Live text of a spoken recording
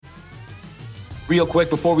Real quick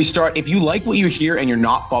before we start, if you like what you hear and you're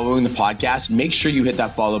not following the podcast, make sure you hit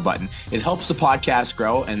that follow button. It helps the podcast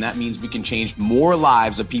grow, and that means we can change more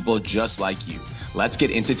lives of people just like you. Let's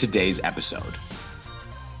get into today's episode.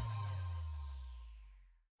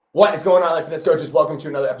 What is going on, Life Fitness Coaches? Welcome to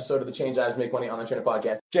another episode of the Change Lives Make Money Online Trainer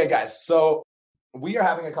Podcast. Okay, guys, so we are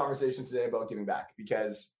having a conversation today about giving back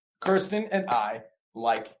because Kirsten and I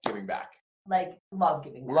like giving back. Love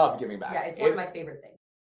giving back. Love giving back. Yeah, it's one of my favorite things.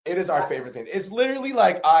 It is our favorite thing. It's literally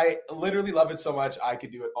like, I literally love it so much. I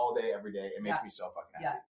could do it all day, every day. It makes me so fucking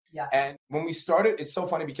happy. Yeah. And when we started, it's so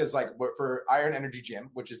funny because we're for Iron Energy Gym,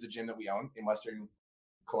 which is the gym that we own in Western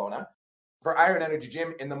Kelowna. For Iron Energy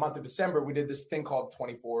Gym, in the month of December, we did this thing called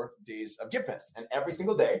 24 Days of Giftmas. And every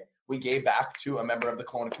single day, we gave back to a member of the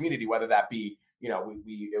Kelowna community, whether that be,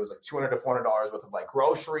 it was like $200 to $400 worth of like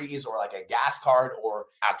groceries or like a gas card or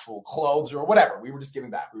actual clothes or whatever. We were just giving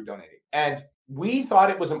back. We were donating. And we thought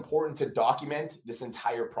it was important to document this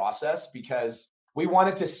entire process because we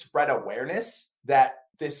wanted to spread awareness that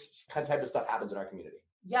this type of stuff happens in our community.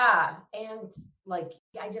 Yeah. And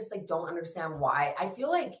I just don't understand why. I feel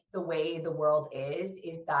like the way the world is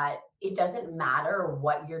that it doesn't matter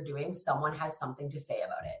what you're doing. Someone has something to say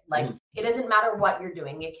about it. It doesn't matter what you're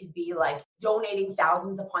doing. It could be like donating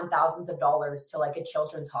thousands upon thousands of dollars to like a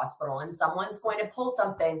children's hospital and someone's going to pull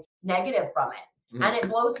something negative from it. And it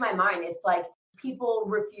blows my mind. It's like people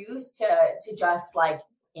refuse to just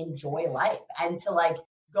enjoy life and to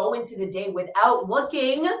go into the day without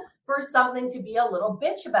looking for something to be a little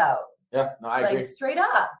bitch about. Yeah, no, I agree. Straight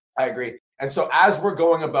up. I agree. And so as we're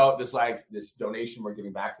going about this, this donation we're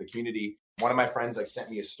giving back to the community, one of my friends sent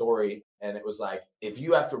me a story and it was like, if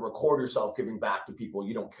you have to record yourself giving back to people,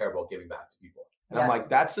 you don't care about giving back to people. And I'm like,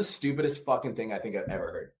 that's the stupidest fucking thing I think I've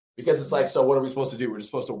ever heard. Because it's like, so what are we supposed to do? We're just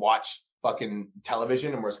supposed to watch fucking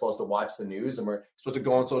television and we're supposed to watch the news and we're supposed to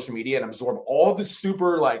go on social media and absorb all this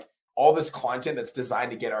all this content that's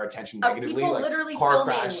designed to get our attention negatively, like car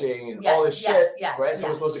crashing and all this shit, right? So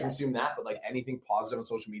we're supposed to consume that, but anything positive on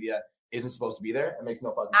social media isn't supposed to be there. It makes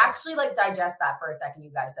no fucking sense. Actually, digest that for a second,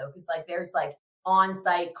 you guys, though, because there's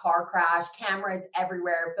on-site car crash, cameras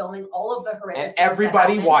everywhere, filming all of the horrific. And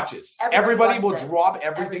everybody watches. Everybody will drop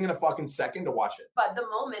everything in a fucking second to watch it. But the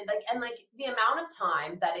moment, the amount of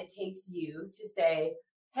time that it takes you to say,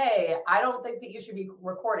 hey, I don't think that you should be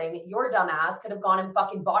recording. Your dumbass could have gone and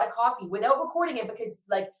fucking bought a coffee without recording it because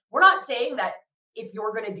we're not saying that if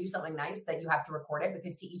you're going to do something nice that you have to record it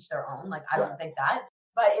because to each their own. I don't think that.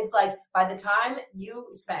 But it's by the time you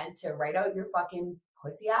spent to write out your fucking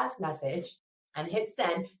pussy ass message and hit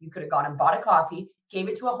send, you could have gone and bought a coffee, gave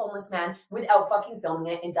it to a homeless man without fucking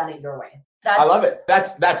filming it and done it your way. I love it.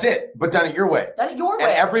 That's it. But done it your way. Done it your way.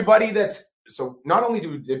 And everybody so not only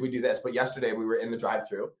did we do this, but yesterday we were in the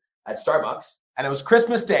drive-thru at Starbucks and it was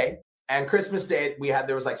Christmas Day. And Christmas Day,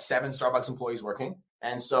 there was 7 Starbucks employees working.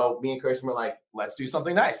 And so me and Kirsten were like, let's do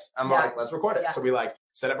something nice. I'm like, let's record it. Yeah. So we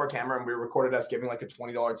set up our camera and we recorded us giving a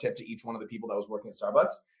 $20 tip to each one of the people that was working at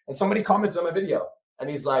Starbucks. And somebody commented on my video and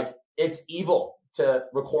he's like, it's evil to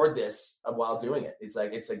record this while doing it. It's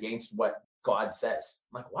it's against what God says.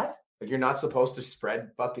 I'm like, what? You're not supposed to spread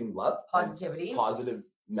fucking love, positivity, positive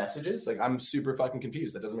messages. I'm super fucking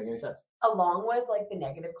confused. That doesn't make any sense. Along with the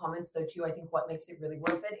negative comments though too, I think what makes it really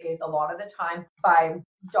worth it is a lot of the time by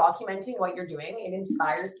documenting what you're doing, it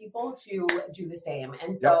inspires people to do the same.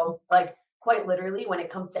 And so quite literally when it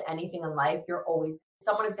comes to anything in life,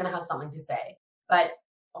 someone is going to have something to say. But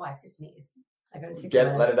I have to sneeze. I gotta take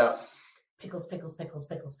let it out. Pickles.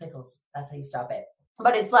 That's how you stop it.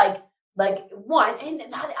 But it's one, and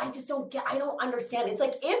that I don't understand. It's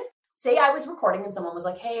if say I was recording and someone was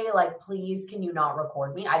like, hey, please, can you not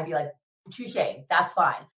record me? I'd be like, touche, that's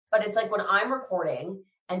fine. But it's when I'm recording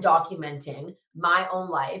and documenting my own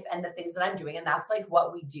life and the things that I'm doing. And that's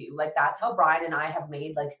what we do. That's how Brian and I have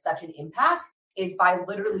made such an impact is by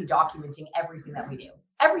literally documenting everything that we do.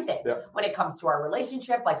 Everything. Yeah. When it comes to our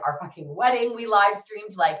relationship, our fucking wedding, we live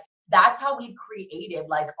streamed, that's how we've created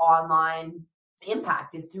online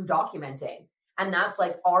impact is through documenting. And that's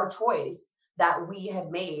our choice that we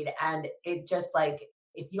have made. And it just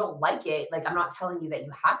if you don't like it, I'm not telling you that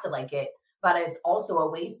you have to like it, but it's also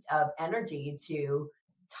a waste of energy to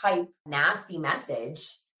type nasty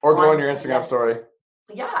message or go on your Instagram story.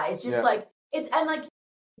 Yeah. It's just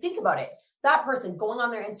think about it. That person going on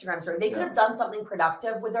their Instagram story, they could have done something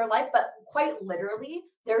productive with their life, but quite literally,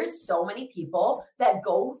 there is so many people that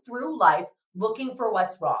go through life looking for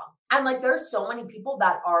what's wrong. And there's so many people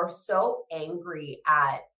that are so angry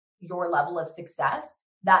at your level of success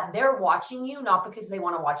that they're watching you, not because they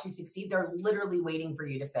want to watch you succeed. They're literally waiting for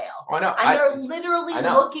you to fail. I know. And they're literally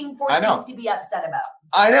looking for things to be upset about.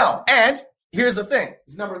 I know. And here's the thing.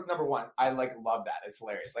 It's number one. I like love that. It's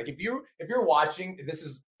hilarious. Like if you're watching, this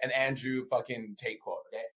is an Andrew fucking Tate quote.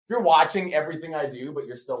 Okay, if you're watching everything I do, but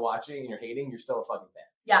you're still watching and you're hating, you're still a fucking fan.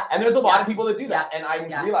 Yeah. And there's a lot of people that do that. And I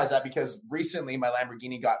Yeah. realized that because recently my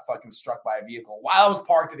Lamborghini got fucking struck by a vehicle while I was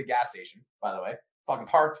parked at a gas station, by the way. Fucking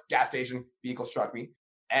parked, gas station, vehicle struck me.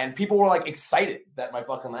 And people were like excited that my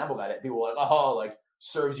fucking Lambo got it. People were like, oh, like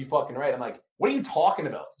serves you fucking right. I'm like, what are you talking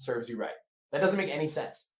about? Serves you right. That doesn't make any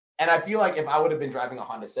sense. And I feel like if I would have been driving a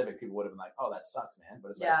Honda Civic, people would have been like, oh, that sucks, man.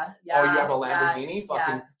 But it's like, oh, you have a Lamborghini?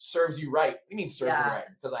 Fucking serves you right. What do you mean serves you right?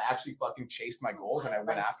 Because I actually fucking chased my goals and I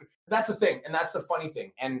went after. That's the thing. And that's the funny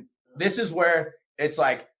thing. And this is where it's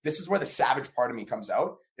like, this is where the savage part of me comes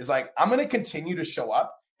out, is like, I'm going to continue to show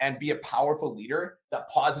up and be a powerful leader that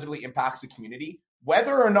positively impacts the community,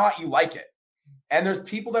 whether or not you like it. And there's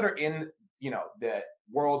people that are in, you know, the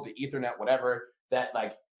world, the Ethernet, whatever, that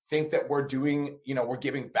like think that we're doing, you know, we're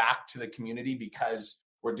giving back to the community because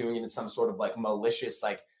we're doing it in some sort of like malicious,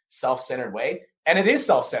 like self-centered way. And it is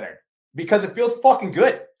self-centered because it feels fucking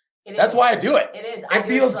good. That's why I do it. It is. It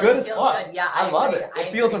feels good as fuck. Yeah, I love it.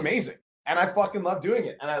 It feels amazing. And I fucking love doing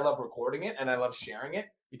it. And I love recording it. And I love sharing it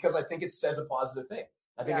because I think it says a positive thing.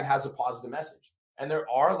 I think it has a positive message. And there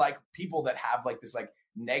are like people that have like this like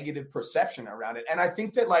negative perception around it. And I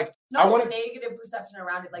think that like I want a negative perception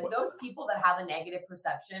around it. Like those people that have a negative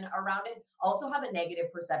perception around it also have a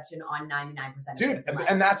negative perception on 99% of dude.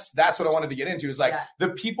 And that's what I wanted to get into is like the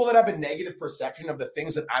people that have a negative perception of the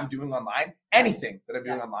things that I'm doing online, anything that I'm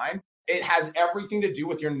doing online, it has everything to do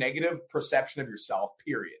with your negative perception of yourself,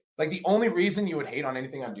 period. Like the only reason you would hate on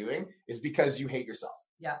anything I'm doing is because you hate yourself.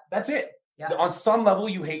 Yeah. That's it. Yeah. On some level,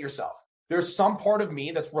 you hate yourself. There's some part of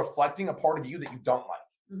me that's reflecting a part of you that you don't like.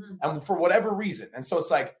 Mm-hmm. And for whatever reason. And so it's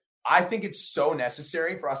like, I think it's so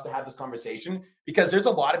necessary for us to have this conversation because there's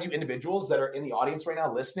a lot of you individuals that are in the audience right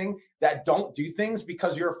now listening that don't do things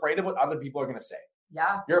because you're afraid of what other people are going to say.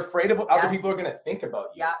 Yeah. You're afraid of what other people are going to think about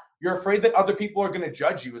you. Yeah. You're afraid that other people are going to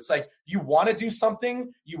judge you. It's like you want to do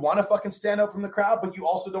something, you want to fucking stand out from the crowd, but you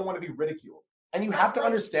also don't want to be ridiculed. And you have to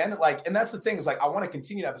understand that, like, and that's the thing is like, I want to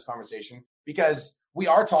continue to have this conversation because we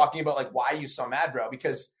are talking about like, why are you so mad, bro?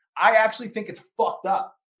 Because I actually think it's fucked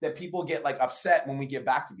up that people get like upset when we give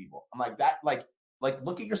back to people. I'm like that, like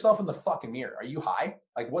look at yourself in the fucking mirror. Are you high?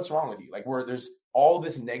 Like, what's wrong with you? Like there's all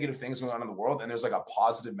this negative things going on in the world and there's like a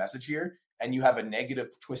positive message here and you have a negative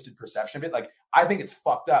twisted perception of it. Like, I think it's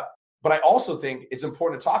fucked up, but I also think it's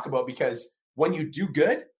important to talk about because when you do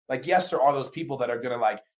good, like, yes, there are those people that are going to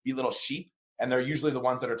like be little sheep and they're usually the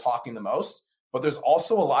ones that are talking the most, but there's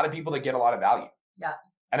also a lot of people that get a lot of value. Yeah.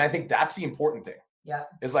 And I think that's the important thing. Yeah.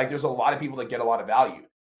 Is like, there's a lot of people that get a lot of value.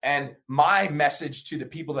 And my message to the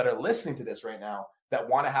people that are listening to this right now that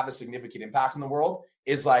want to have a significant impact in the world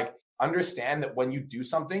is like, understand that when you do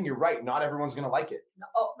something, you're right. Not everyone's going to like it.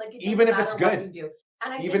 Even if it's good.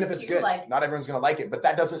 And even if it's good, not everyone's going to like it. But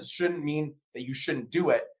that shouldn't mean that you shouldn't do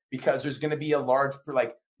it because there's going to be a large,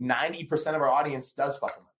 like 90% of our audience does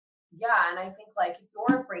fucking like it. Yeah. And I think like if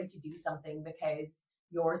you're afraid to do something because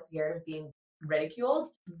you're scared of being ridiculed,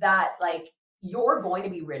 that like you're going to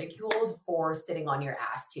be ridiculed for sitting on your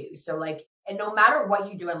ass too. So like, and no matter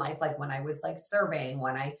what you do in life, like when I was like surveying,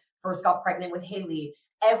 when I first got pregnant with Haley,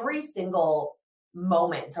 every single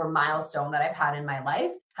moment or milestone that I've had in my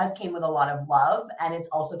life has came with a lot of love. And it's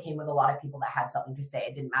also came with a lot of people that had something to say.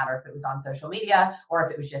 It didn't matter if it was on social media or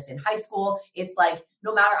if it was just in high school. It's like,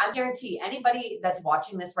 no matter, I guarantee anybody that's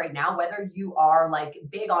watching this right now, whether you are like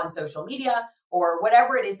big on social media or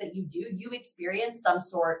whatever it is that you do, you experience some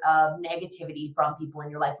sort of negativity from people in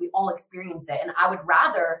your life. We all experience it. And I would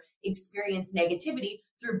rather experience negativity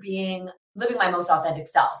through living my most authentic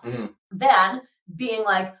self than being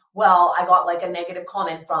like, well, I got like a negative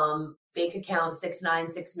comment from fake account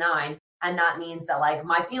 6969. And that means that like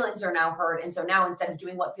my feelings are now hurt. And so now instead of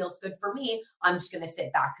doing what feels good for me, I'm just going to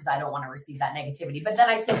sit back because I don't want to receive that negativity. But then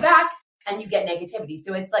I sit back and you get negativity.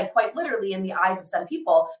 So it's like quite literally in the eyes of some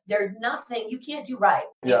people, there's nothing you can't do right.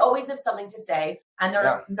 They always have something to say and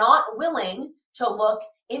they're not willing to look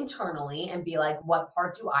internally and be like, what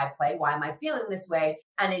part do I play? Why am I feeling this way?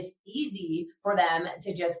 And it's easy for them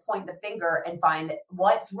to just point the finger and find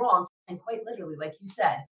what's wrong. And quite literally, like you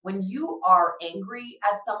said, when you are angry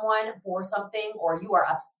at someone for something or you are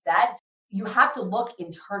upset, you have to look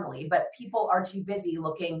internally, but people are too busy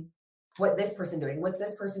looking what this person doing, what's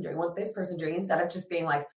this person doing, what this person doing, instead of just being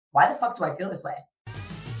like, why the fuck do I feel this way?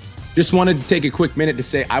 Just wanted to take a quick minute to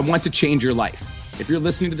say, I want to change your life. If you're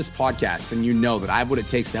listening to this podcast, then you know that I have what it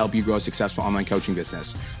takes to help you grow a successful online coaching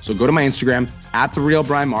business. So go to my Instagram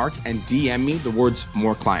 @TheRealBrianMark and DM me the words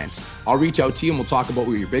more clients. I'll reach out to you and we'll talk about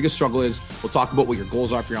what your biggest struggle is. We'll talk about what your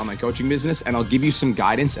goals are for your online coaching business, and I'll give you some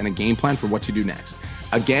guidance and a game plan for what to do next.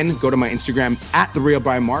 Again, go to my Instagram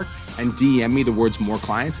 @TheRealBrianMark and DM me the words more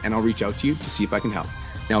clients, and I'll reach out to you to see if I can help.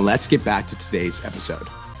 Now let's get back to today's episode.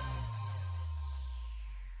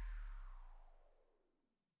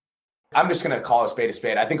 I'm just going to call a spade a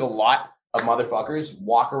spade. I think a lot of motherfuckers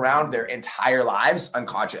walk around their entire lives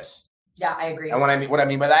unconscious. Yeah, I agree. And what I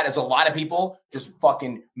mean by that is a lot of people just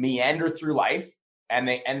fucking meander through life and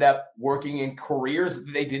they end up working in careers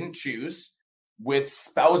that they didn't choose, with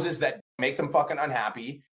spouses that make them fucking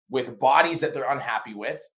unhappy, with bodies that they're unhappy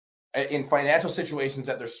with, in financial situations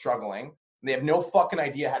that they're struggling. They have no fucking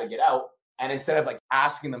idea how to get out. And instead of like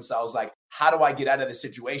asking themselves, like, how do I get out of this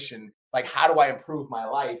situation? Like, how do I improve my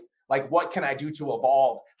life? Like, what can I do to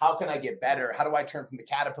evolve? How can I get better? How do I turn from the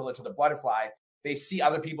caterpillar to the butterfly? They see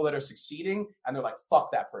other people that are succeeding and they're like, fuck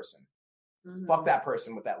that person. Mm-hmm. Fuck that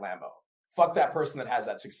person with that Lambo. Fuck that person that has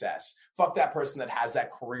that success. Fuck that person that has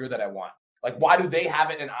that career that I want. Like, why do they have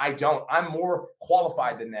it and I don't? I'm more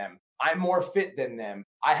qualified than them. I'm more fit than them.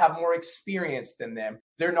 I have more experience than them.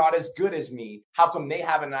 They're not as good as me. How come they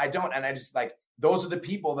have it and I don't? And I just like, those are the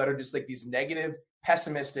people that are just like these negative,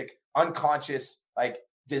 pessimistic, unconscious, like,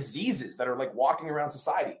 diseases that are like walking around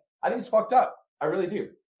society. I think it's fucked up. I really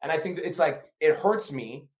do. And I think that it's like, it hurts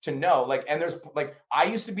me to know, like, and there's like, I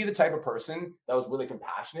used to be the type of person that was really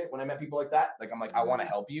compassionate when I met people like that. Like, I'm like, I want to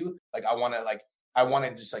help you. Like, I want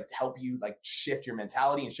to just like help you, like shift your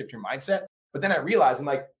mentality and shift your mindset. But then I realized I'm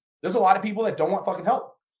like, there's a lot of people that don't want fucking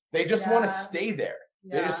help. They just want to stay there.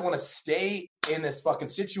 They just want to stay in this fucking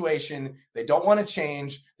situation. They don't want to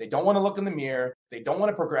change. They don't want to look in the mirror. They don't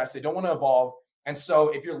want to progress. They don't want to evolve. And so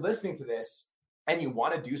if you're listening to this and you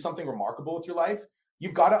want to do something remarkable with your life,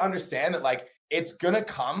 you've got to understand that like it's going to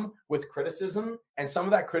come with criticism, and some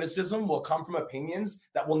of that criticism will come from opinions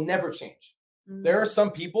that will never change. Mm-hmm. There are some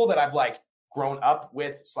people that I've like grown up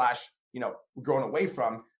with / grown away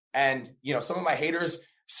from. And, some of my haters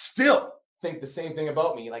still think the same thing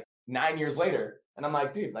about me like 9 years later. And I'm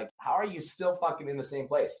like, dude, like, how are you still fucking in the same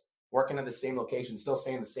place, working at the same location, still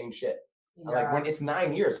saying the same shit? Yeah. Like, when it's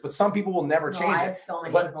 9 years, but some people will never change. I have so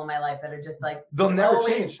many people in my life that are just like, they'll never always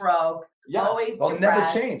change. Broke, yeah, always they'll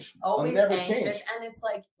depressed, never change. Always they'll never anxious. change. And it's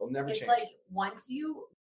like, they'll never change. Like once you,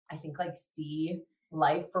 I think, like see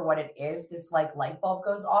life for what it is, this like light bulb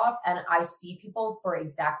goes off, and I see people for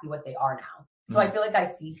exactly what they are now. So I feel like I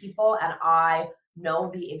see people and I know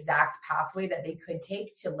the exact pathway that they could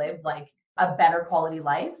take to live like a better quality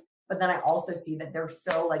life. But then I also see that they're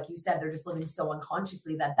so, like you said, they're just living so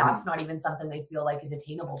unconsciously that that's not even something they feel like is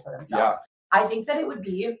attainable for themselves. Yeah. I think that it would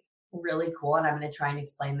be really cool. And I'm going to try and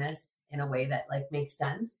explain this in a way that like makes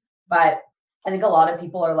sense. But I think a lot of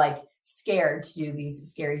people are like scared to do these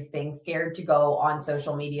scary things, scared to go on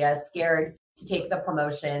social media, scared to take the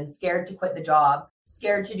promotion, scared to quit the job,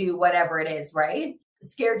 scared to do whatever it is, right?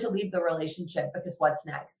 Scared to leave the relationship because what's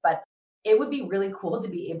next? But it would be really cool to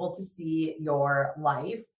be able to see your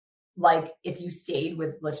life. Like if you stayed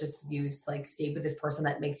with, let's just use like stayed with this person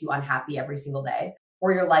that makes you unhappy every single day,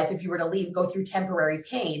 or your life, if you were to leave, go through temporary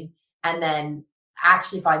pain and then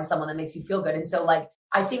actually find someone that makes you feel good. And so like,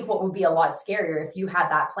 I think what would be a lot scarier if you had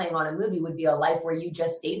that playing on a movie would be a life where you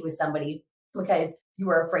just stayed with somebody because you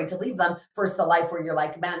were afraid to leave them, versus the life where you're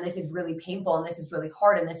like, man, this is really painful and this is really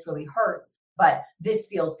hard and this really hurts, but this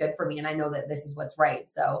feels good for me. And I know that this is what's right.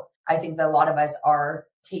 So I think that a lot of us are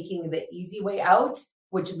taking the easy way out,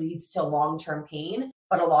 which leads to long-term pain.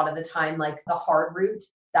 But a lot of the time, like the hard route,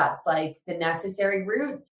 that's like the necessary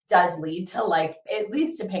route, does lead to like, it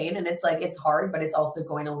leads to pain. And it's like, it's hard, but it's also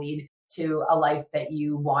going to lead to a life that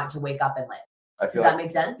you want to wake up and live. Does that make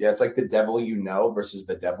sense? Yeah, it's like the devil you know versus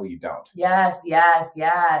the devil you don't. Yes.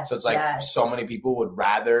 So it's like so many people would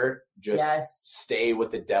rather just stay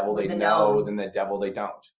with the devil they know than the devil they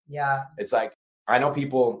don't. Yeah. It's like, I know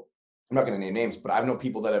people, I'm not going to name names, but I know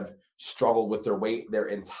people that have struggled with their weight their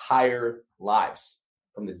entire lives,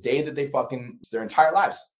 from the day that they their entire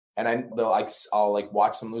lives. And I'll like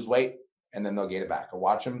watch them lose weight and then they'll gain it back. I'll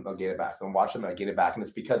watch them, they'll gain it back. Then watch them, they'll gain it back. And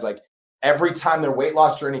it's because like every time their weight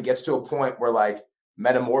loss journey gets to a point where like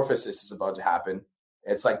metamorphosis is about to happen,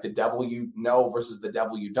 it's like the devil you know versus the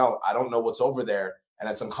devil you don't. I don't know what's over there and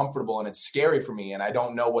it's uncomfortable and it's scary for me and I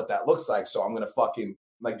don't know what that looks like. So I'm going to fucking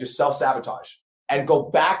like just self-sabotage and go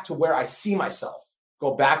back to where I see myself,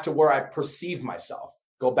 go back to where I perceive myself,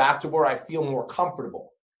 go back to where I feel more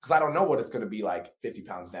comfortable, because I don't know what it's going to be like 50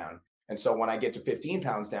 pounds down. And so when I get to 15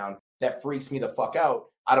 pounds down, that freaks me the fuck out.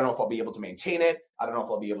 I don't know if I'll be able to maintain it. I don't know if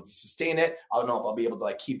I'll be able to sustain it. I don't know if I'll be able to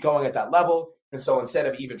like keep going at that level. And so instead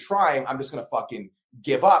of even trying, I'm just going to fucking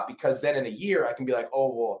give up, because then in a year I can be like,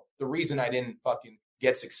 oh, well, the reason I didn't fucking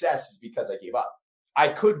get success is because I gave up. I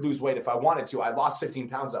could lose weight if I wanted to. I lost 15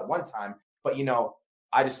 pounds at one time, but you know,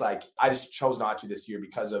 I just chose not to this year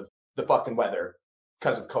because of the fucking weather,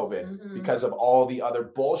 because of COVID, because of all the other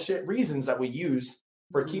bullshit reasons that we use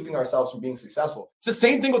for keeping ourselves from being successful. It's the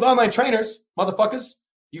same thing with online trainers, motherfuckers.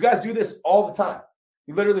 You guys do this all the time.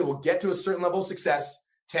 You literally will get to a certain level of success,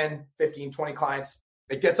 10, 15, 20 clients.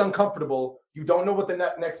 It gets uncomfortable. You don't know what the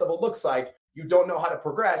next level looks like. You don't know how to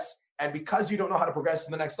progress. And because you don't know how to progress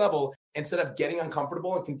to the next level, instead of getting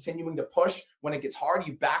uncomfortable and continuing to push when it gets hard,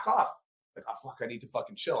 you back off. Like, oh, fuck, I need to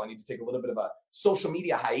fucking chill. I need to take a little bit of a social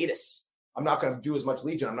media hiatus. I'm not going to do as much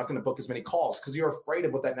lead gen. I'm not going to book as many calls because you're afraid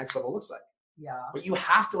of what that next level looks like. Yeah. But you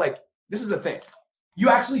have to, like, this is the thing. You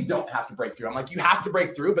actually don't have to break through. I'm like, you have to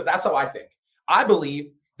break through, but that's how I think. I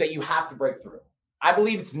believe that you have to break through. I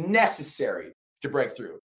believe it's necessary to break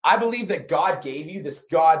through. I believe that God gave you this,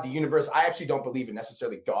 God, the universe. I actually don't believe in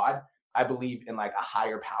necessarily God. I believe in like a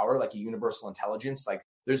higher power, like a universal intelligence. Like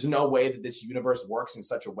there's no way that this universe works in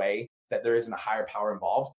such a way that there isn't a higher power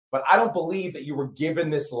involved. But I don't believe that you were given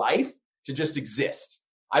this life to just exist.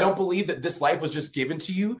 I don't believe that this life was just given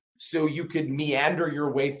to you so you could meander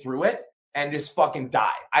your way through it and just fucking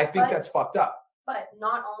die. I think that's fucked up. But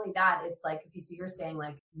not only that, it's like, okay, so you're saying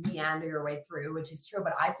like meander your way through, which is true.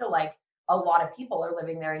 But I feel like a lot of people are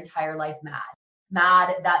living their entire life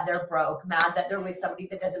mad that they're broke, mad that they're with somebody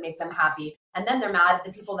that doesn't make them happy. And then they're mad at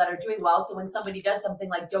the people that are doing well. So when somebody does something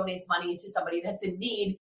like donates money to somebody that's in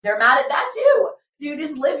need, they're mad at that too. So you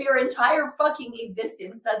just live your entire fucking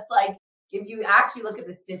existence. That's like, if you actually look at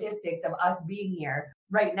the statistics of us being here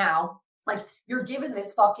right now, like you're given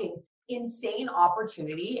this fucking insane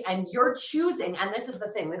opportunity and you're choosing, and this is the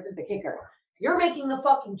thing, this is the kicker. You're making the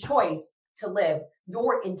fucking choice to live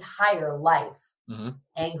your entire life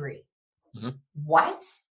angry. What?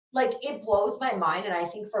 Like it blows my mind. And I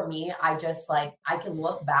think for me, I just like, I can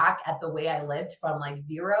look back at the way I lived from like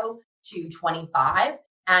 0 to 25.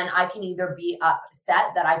 And I can either be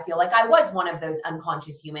upset that I feel like I was one of those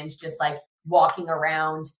unconscious humans, just like walking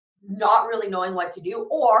around, not really knowing what to do.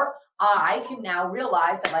 Or I can now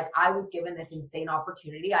realize that like I was given this insane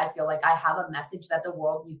opportunity. I feel like I have a message that the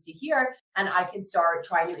world needs to hear, and I can start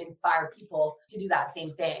trying to inspire people to do that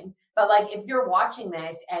same thing. But like, if you're watching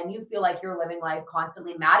this and you feel like you're living life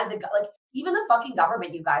constantly mad at the, like even the fucking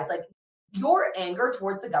government, you guys, like your anger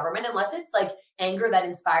towards the government, unless it's like anger that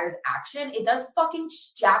inspires action, it does fucking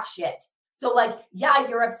jack shit. So like, yeah,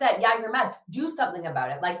 you're upset. Yeah, you're mad. Do something about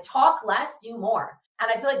it. Like talk less, do more. And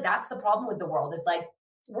I feel like that's the problem with the world is like,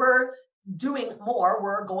 we're doing more.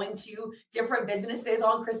 We're going to different businesses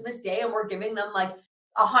on Christmas Day and we're giving them like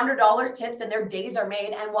 $100 tips and their days are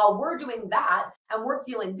made. And while we're doing that and we're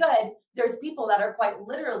feeling good, there's people that are quite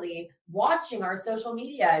literally watching our social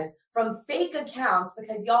medias from fake accounts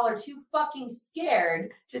because y'all are too fucking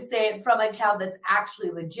scared to say it from an account that's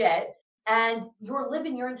actually legit. And you're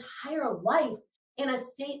living your entire life in a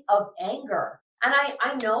state of anger. And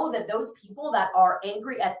I know that those people that are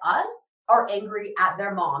angry at us are angry at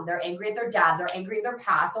their mom. They're angry at their dad. They're angry at their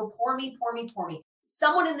past. So poor me, poor me, poor me.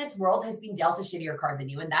 Someone in this world has been dealt a shittier card than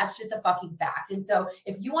you. And that's just a fucking fact. And so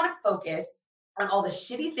if you want to focus on all the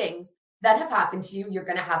shitty things that have happened to you, you're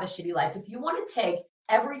going to have a shitty life. If you want to take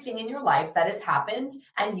everything in your life that has happened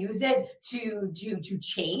and use it to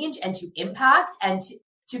change and to impact and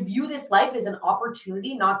to view this life as an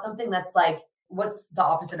opportunity, not something that's like, what's the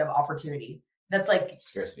opposite of opportunity? That's like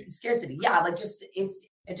scarcity. Yeah. Like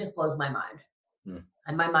it just blows my mind.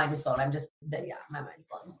 And my mind is blown. My mind's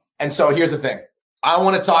blown. And so here's the thing. I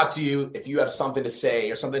want to talk to you if you have something to say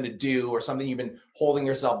or something to do or something you've been holding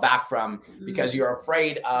yourself back from because you're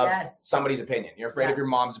afraid of somebody's opinion. You're afraid of your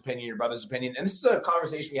mom's opinion, your brother's opinion. And this is a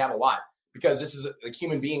conversation we have a lot because this is like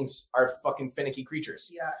human beings are fucking finicky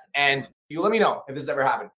creatures. Yeah. And you let me know if this has ever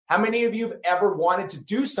happened. How many of you have ever wanted to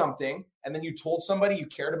do something and then you told somebody you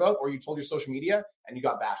cared about or you told your social media and you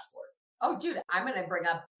got bashed for it? Oh, dude, I'm going to bring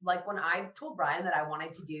up like when I told Brian that I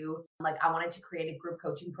wanted to create a group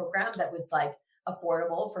coaching program that was like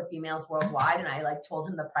affordable for females worldwide. And I like told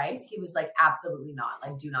him the price. He was like, absolutely not.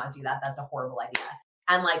 Like, do not do that. That's a horrible idea.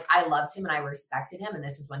 And like, I loved him and I respected him. And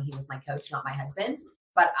this is when he was my coach, not my husband.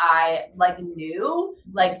 But I like knew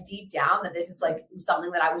like deep down that this is like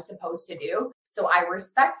something that I was supposed to do. So I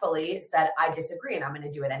respectfully said, I disagree and I'm going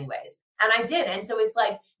to do it anyways. And I did. And so it's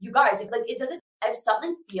like, you guys, if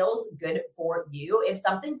something feels good for you, if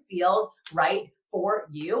something feels right for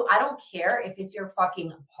you. I don't care if it's your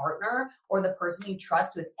fucking partner or the person you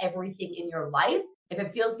trust with everything in your life. If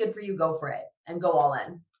it feels good for you, go for it and go all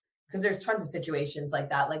in. Because there's tons of situations like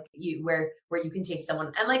that, like you where you can take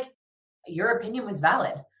someone and like your opinion was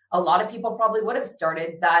valid. A lot of people probably would have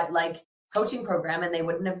started that like coaching program and they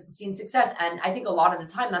wouldn't have seen success. And I think a lot of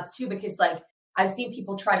the time that's too, because like I've seen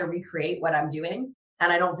people try to recreate what I'm doing.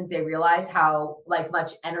 And I don't think they realize how like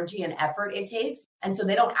much energy and effort it takes. And so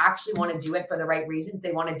they don't actually want to do it for the right reasons.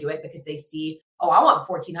 They want to do it because they see, oh, I want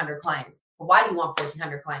 1,400 clients. Well, why do you want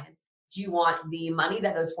 1,400 clients? Do you want the money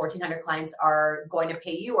that those 1,400 clients are going to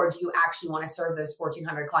pay you? Or do you actually want to serve those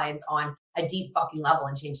 1,400 clients on a deep fucking level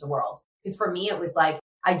and change the world? Because for me, it was like,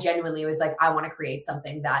 I genuinely was like, I want to create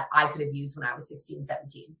something that I could have used when I was 16,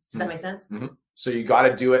 17. Does that make sense? Mm-hmm. So you got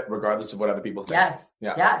to do it regardless of what other people think. Yes.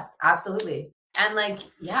 Yeah. Yes, absolutely. And like,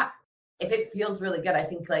 yeah, if it feels really good, I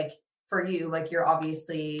think like for you, like you're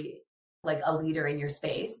obviously like a leader in your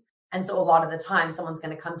space. And so a lot of the time someone's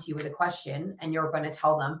going to come to you with a question and you're going to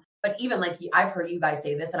tell them. But even like I've heard you guys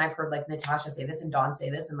say this and I've heard like Natasha say this and Dawn say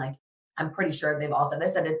this. And like, I'm pretty sure they've all said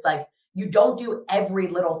this. And it's like, you don't do every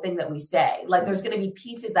little thing that we say. Like there's going to be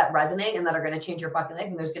pieces that resonate and that are going to change your fucking life.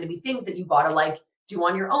 And there's going to be things that you got to like do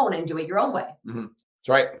on your own and do it your own way. Mm-hmm. That's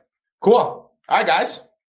right. Cool. All right, guys.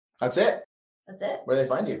 That's it. That's it. Where do they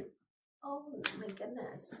find you? Oh my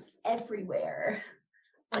goodness. Everywhere.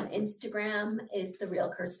 On Instagram is The Real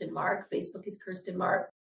Kirsten Mark. Facebook is Kirsten Mark.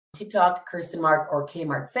 TikTok, Kirsten Mark or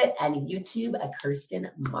Kmark Fit. And YouTube, Kirsten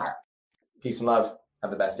Mark. Peace and love.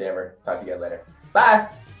 Have the best day ever. Talk to you guys later. Bye.